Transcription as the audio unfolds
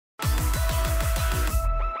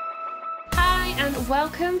and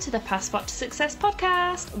welcome to the Passport to Success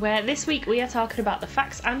podcast, where this week we are talking about the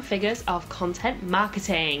facts and figures of content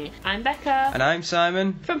marketing. I'm Becca. And I'm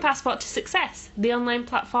Simon. From Passport to Success, the online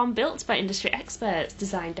platform built by industry experts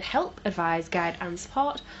designed to help, advise, guide and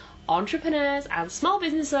support entrepreneurs and small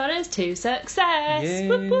business owners to success. Yes.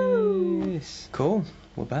 Woo-hoo. Cool.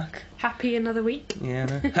 We're back. Happy another week.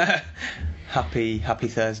 Yeah. Happy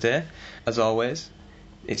Thursday, as always.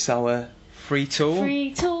 It's our free tool.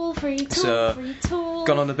 Free tool.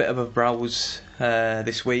 Gone on a bit of a browse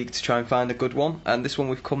this week to try and find a good one, and this one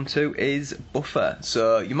we've come to is Buffer.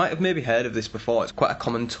 So you might have maybe heard of this before. It's quite a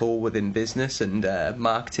common tool within business and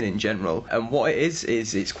marketing in general. And what it is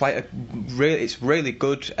it's quite it's really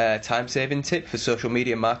good time-saving tip for social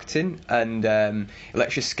media marketing, and it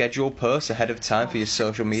lets you schedule posts ahead of time for your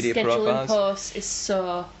social media profiles. Scheduling posts is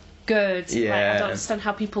so good. Yeah. Like, I don't understand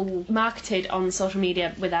how people marketed on social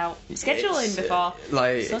media without scheduling before.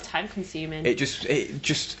 Like, so time consuming.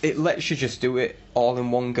 It lets you just do it all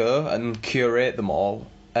in one go and curate them all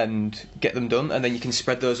and get them done, and then you can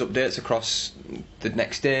spread those updates across the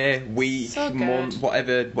next day, week, month,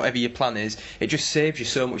 whatever your plan is. It just saves you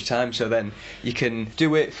so much time, so then you can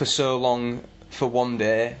do it for so long for one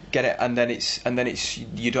day, get it, and then it's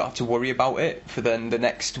you don't have to worry about it for then the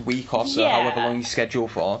next week or so, however long you schedule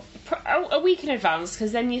for. A week in advance,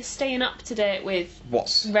 because then you're staying up to date with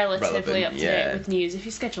what's relatively relevant, up to date with news. If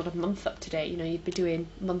you scheduled a month up to date, you'd be doing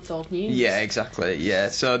month-old news. Yeah, exactly. Yeah.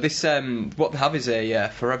 So this what they have is a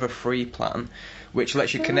forever free plan, which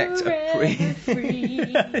lets you connect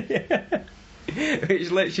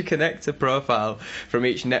which lets you connect a profile from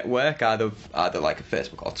each network, either like a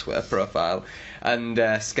Facebook or Twitter profile, and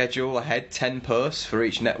schedule ahead 10 posts for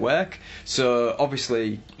each network. So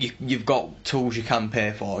obviously you've got tools you can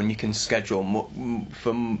pay for, and you can schedule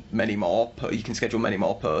for many more. You can schedule many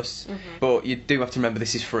more posts, but you do have to remember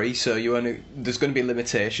this is free, so there's going to be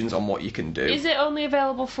limitations on what you can do. Is it only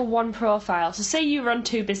available for one profile? So say you run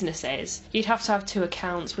two businesses, you'd have to have two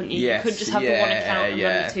accounts, wouldn't you? Yes, you couldn't just have the one account and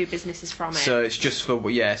run the two businesses from it. So it's just so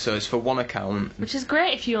it's for one account, which is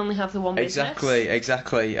great if you only have the one business.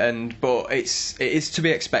 Exactly, but it is to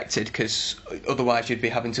be expected, because otherwise you'd be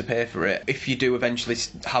having to pay for it. If you do eventually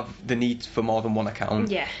have the need for more than one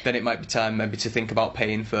account, then it might be time maybe to think about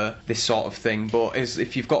paying for this sort of thing. But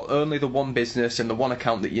if you've got only the one business and the one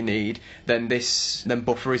account that you need, then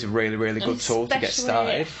Buffer is a really, really good tool to get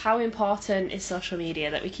started. How important is social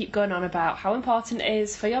media, that we keep going on about how important it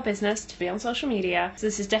is for your business to be on social media. So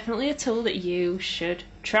this is definitely a tool that you should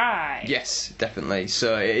try. Yes, definitely.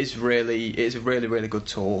 So it is a really, really good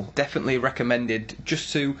tool. Definitely recommended,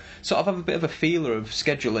 just to sort of have a bit of a feeler of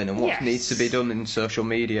scheduling and what needs to be done in social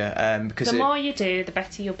media. Because the more you do, the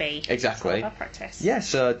better you'll be. Exactly. It's all about practice. Yeah,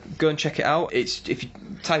 so go and check it out. If you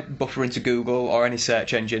type Buffer into Google or any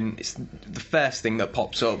search engine, it's the first thing that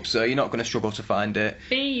pops up, so you're not going to struggle to find it.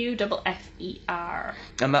 Buffer.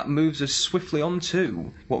 And that moves us swiftly on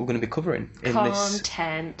to what we're going to be covering in this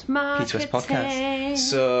content marketing P2S podcast.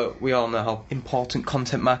 So we all know how important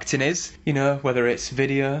content marketing is. Whether it's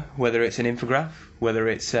video, whether it's an infograph, whether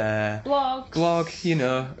it's blog,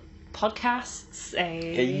 podcasts,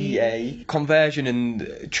 conversion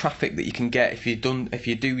and traffic that you can get if you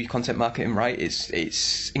do your content marketing right.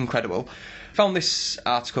 It's incredible. Found this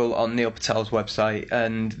article on Neil Patel's website,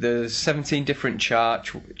 and there's 17 different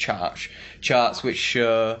charts which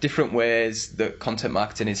show different ways that content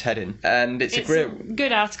marketing is heading, and it's a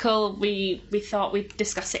good article. We thought we'd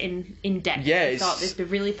discuss it in depth. Yeah, we thought this would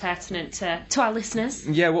be really pertinent to our listeners.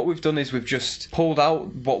 Yeah, what we've done is we've just pulled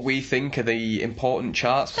out what we think are the important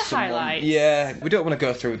charts for someone. Highlights. Yeah, we don't want to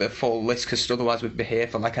go through the full list, because otherwise we'd be here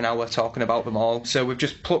for like an hour talking about them all. So we've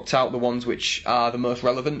just plucked out the ones which are the most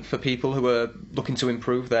relevant for people who are looking to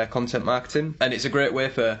improve their content marketing, and it's a great way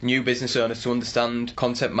for new business owners to understand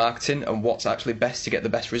content marketing and what's actually best to get the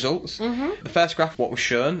best results. The first graph, what was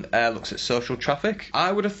shown, looks at social traffic.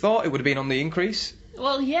 I would have thought it would have been on the increase.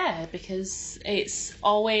 Well, yeah, because it's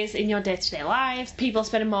always in your day-to-day lives. People are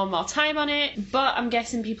spending more and more time on it, but I'm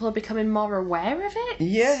guessing people are becoming more aware of it.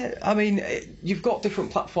 Yeah, I mean, you've got different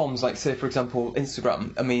platforms, like, say, for example,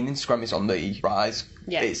 Instagram. I mean, Instagram is on the rise.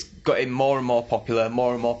 Yeah. It's getting more and more popular.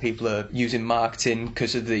 More and more people are using marketing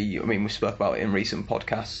because of we spoke about it in recent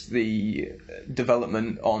podcasts, the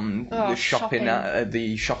development on the shopping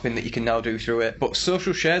that you can now do through it. But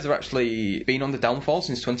social shares have actually been on the downfall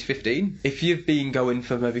since 2015. If you've been going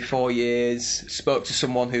for maybe 4 years, spoke to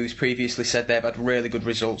someone who's previously said they've had really good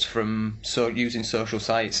results from using social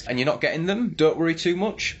sites, and you're not getting them, don't worry too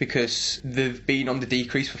much, because they've been on the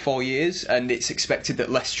decrease for 4 years, and it's expected that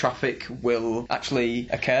less traffic will actually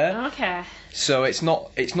may occur. Okay. So it's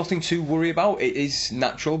nothing to worry about. It is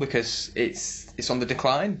natural because it's on the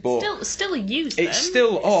decline, but still use them. It's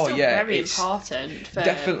still very important for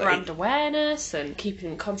definitely brand awareness and keeping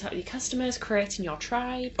in contact with your customers, creating your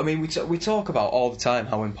tribe. I mean, we talk about all the time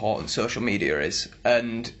how important social media is,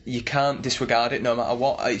 and you can't disregard it no matter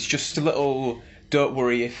what. It's just a little. Don't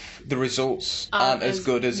worry if the results aren't as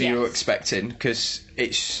good as you were expecting, because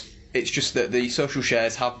it's just that the social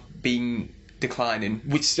shares have been declining.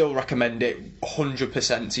 We'd still recommend it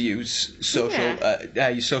 100% to use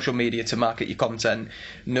social media to market your content.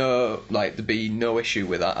 There'd be no issue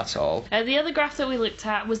with that at all. The other graph that we looked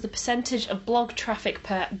at was the percentage of blog traffic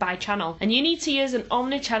by channel, and you need to use an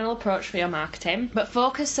omni-channel approach for your marketing, but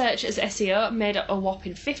focus search as SEO made up a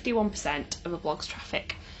whopping 51% of a blog's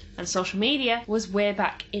traffic, and social media was way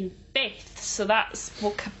back in 5th. So that's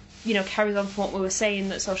what carries on from what we were saying,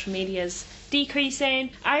 that social media's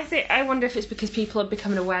decreasing. I wonder if it's because people are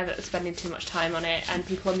becoming aware that they're spending too much time on it, and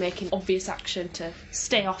people are making obvious action to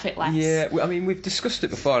stay off it less. Yeah, I mean, we've discussed it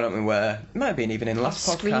before, haven't we, where it might have been even in the last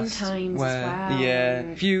podcast. Screen times as well. Yeah,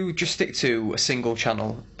 if you just stick to a single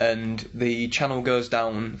channel and the channel goes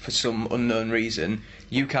down for some unknown reason,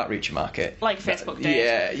 you can't reach your market. Like Facebook did.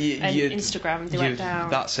 Yeah, and Instagram, they went down.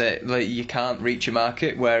 That's it. Like, you can't reach your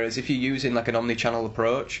market, whereas if you're using like an omni-channel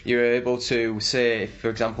approach, you're able to say, if, for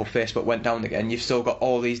example, Facebook went down again, you've still got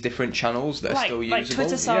all these different channels that are still usable. Like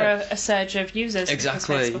Twitter saw a surge of users because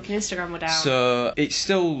Facebook and Instagram were down. So it's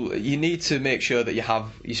still, you need to make sure that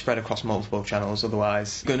you spread across multiple channels,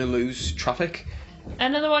 otherwise you're going to lose traffic.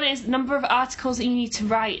 Another one is number of articles that you need to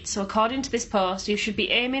write. So according to this post, you should be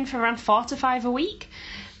aiming for around 4 to 5 a week.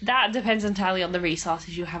 That depends entirely on the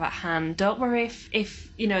resources you have at hand. Don't worry if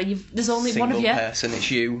there's only one of you. Single person,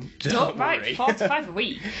 it's you. Don't worry. Write 4 to 5 a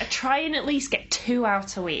week. Try and at least get 2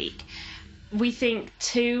 out a week. We think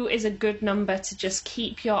 2 is a good number to just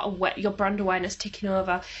keep your brand awareness ticking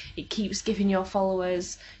over. It keeps giving your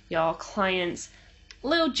followers, your clients,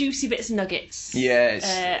 little juicy bits and nuggets. Yes.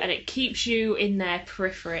 And it keeps you in their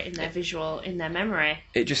periphery, in their visual, in their memory.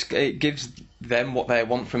 It gives them what they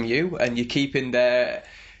want from you, and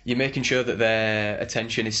you're making sure that their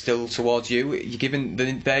attention is still towards you.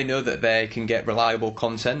 They know that they can get reliable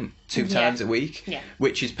content 2 times a week,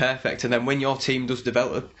 which is perfect. And then when your team does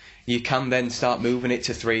develop, you can then start moving it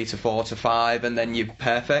to 3 to 4 to 5, and then you're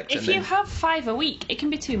perfect. If you have 5 a week, it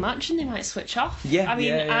can be too much and they might switch off.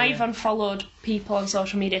 I've unfollowed people on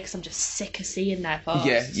social media because I'm just sick of seeing their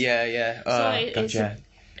posts.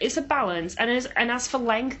 It's a balance, and as for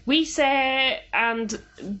length, we say, and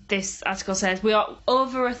this article says, we are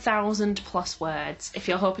over 1,000+ words if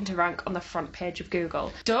you're hoping to rank on the front page of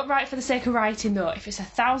Google. Don't write for the sake of writing, though. If it's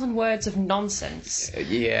 1,000 words of nonsense,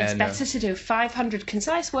 it's better to do 500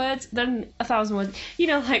 concise words than 1,000 words.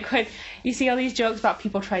 Like when you see all these jokes about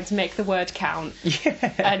people trying to make the word count,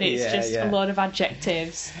 and it's just a load of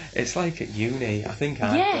adjectives. It's like at uni, I think.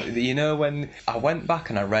 When I went back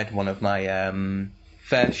and I read one of my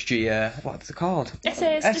first year, what's it called?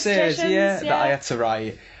 Essays, that I had to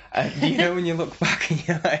write. And when you look back and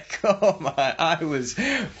you're like, oh my, I was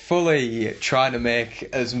fully trying to make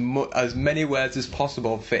as many words as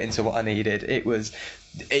possible fit into what I needed. It was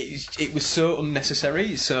so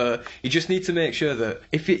unnecessary. So you just need to make sure that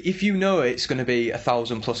if you know it's going to be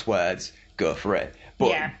 1,000+ words, go for it.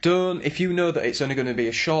 But don't, if you know that it's only going to be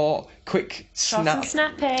a short, quick snap. Short and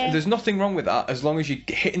snappy. There's nothing wrong with that as long as you're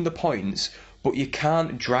hitting the points, but you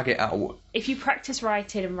can't drag it out. If you practice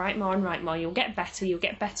writing and write more, you'll get better. You'll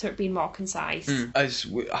get better at being more concise.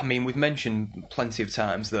 We've mentioned plenty of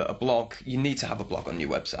times that you need to have a blog on your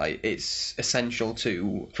website. It's essential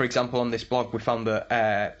to, for example, on this blog, we found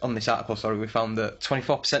that, on this article, we found that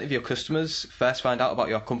 24% of your customers first find out about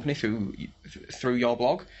your company through your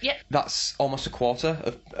blog. Yep. That's almost a quarter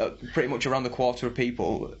of, pretty much around a quarter of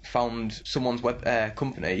people found someone's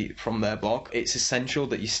company from their blog. It's essential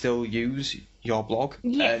that you still use your blog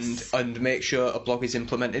and make sure a blog is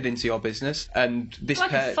implemented into your business. And this it's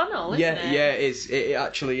like a funnel, isn't it? Yeah, it is. It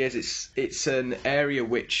actually is. It's an area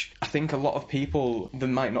which I think a lot of people, they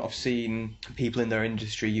might not have seen people in their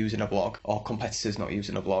industry using a blog or competitors not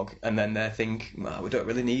using a blog, and then they think, we don't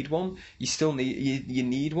really need one. You still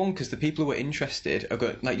need one, because the people who are interested are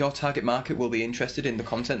good. Like, your target market will be interested in the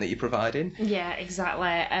content that you're providing. Yeah, exactly.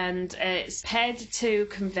 And it's paired to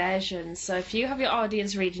conversions. So if you have your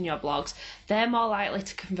audience reading your blogs, they're more likely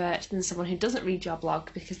to convert than someone who doesn't read your blog,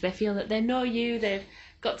 because they feel that they know you, they've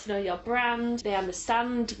got to know your brand, they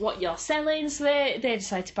understand what you're selling, so they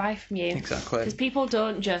decide to buy from you. Exactly. Because people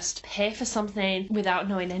don't just pay for something without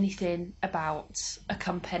knowing anything about a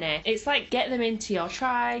company. It's like, get them into your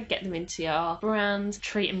tribe, get them into your brand,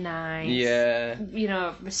 treat them nice. Yeah. You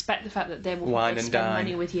know, respect the fact that they will Wine and spend dine.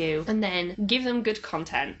 money with you, and then give them good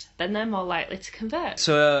content. Then they're more likely to convert.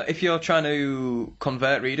 So if you're trying to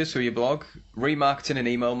convert readers through your blog, remarketing and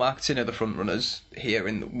email marketing are the front runners here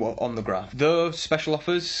on the graph. Though special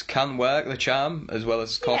offers can work the charm as well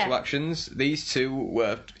as call to actions, these two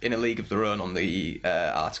were in a league of their own on the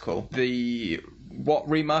article. What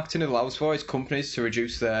remarketing allows for is companies to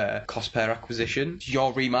reduce their cost per acquisition.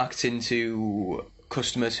 You're remarketing to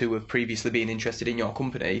customers who have previously been interested in your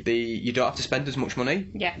company. You don't have to spend as much money.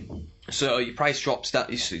 Yeah. So your price drops,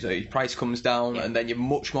 your price comes down, and then you're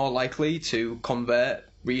much more likely to convert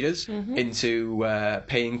readers into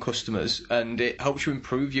paying customers, and it helps you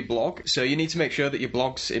improve your blog. So you need to make sure that your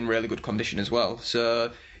blog's in really good condition as well.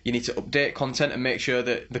 So you need to update content and make sure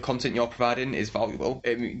that the content you're providing is valuable.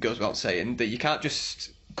 It goes without saying that you can't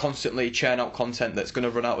just constantly churn out content that's going to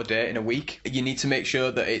run out of date in a week. You need to make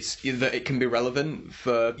sure that it can be relevant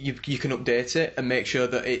for you can update it and make sure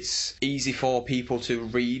that it's easy for people to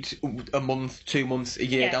read a month, 2 months, a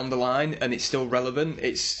year down the line, and it's still relevant.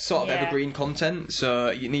 It's sort of evergreen content,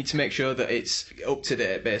 so you need to make sure that it's up to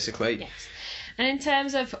date, basically. Yes. And in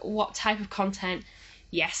terms of what type of content,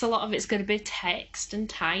 yes, a lot of it's going to be text and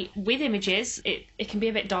type. With images, it can be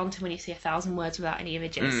a bit daunting when you see 1,000 words without any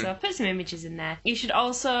images, so put some images in there. You should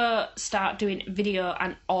also start doing video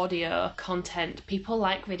and audio content. People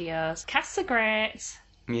like videos. Casts are great.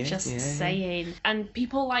 Saying. And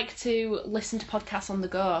people like to listen to podcasts on the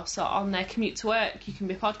go, so on their commute to work you can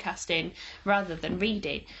be podcasting rather than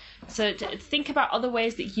reading. So think about other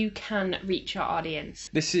ways that you can reach your audience.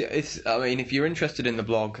 If you're interested in the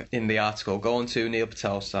blog, in the article, go on to Neil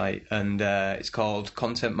Patel's site, and it's called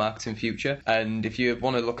Content Marketing Future. And if you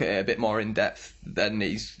want to look at it a bit more in depth, then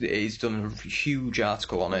he's done a huge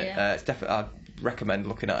article on it. It's definitely, I'd recommend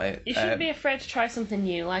looking at it. You shouldn't be afraid to try something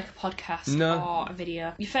new, like a podcast or a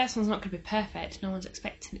video. Your first one's not going to be perfect. No one's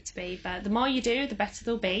expecting it to be, but the more you do, the better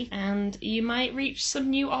they'll be, and you might reach some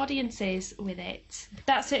new audiences with it.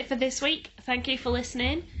 That's it for this week. Thank you for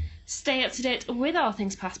listening. Stay up to date with all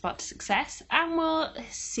things Passport to Success, and we'll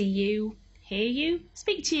see you, hear you,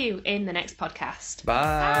 speak to you in the next podcast.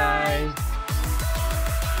 Bye. Bye.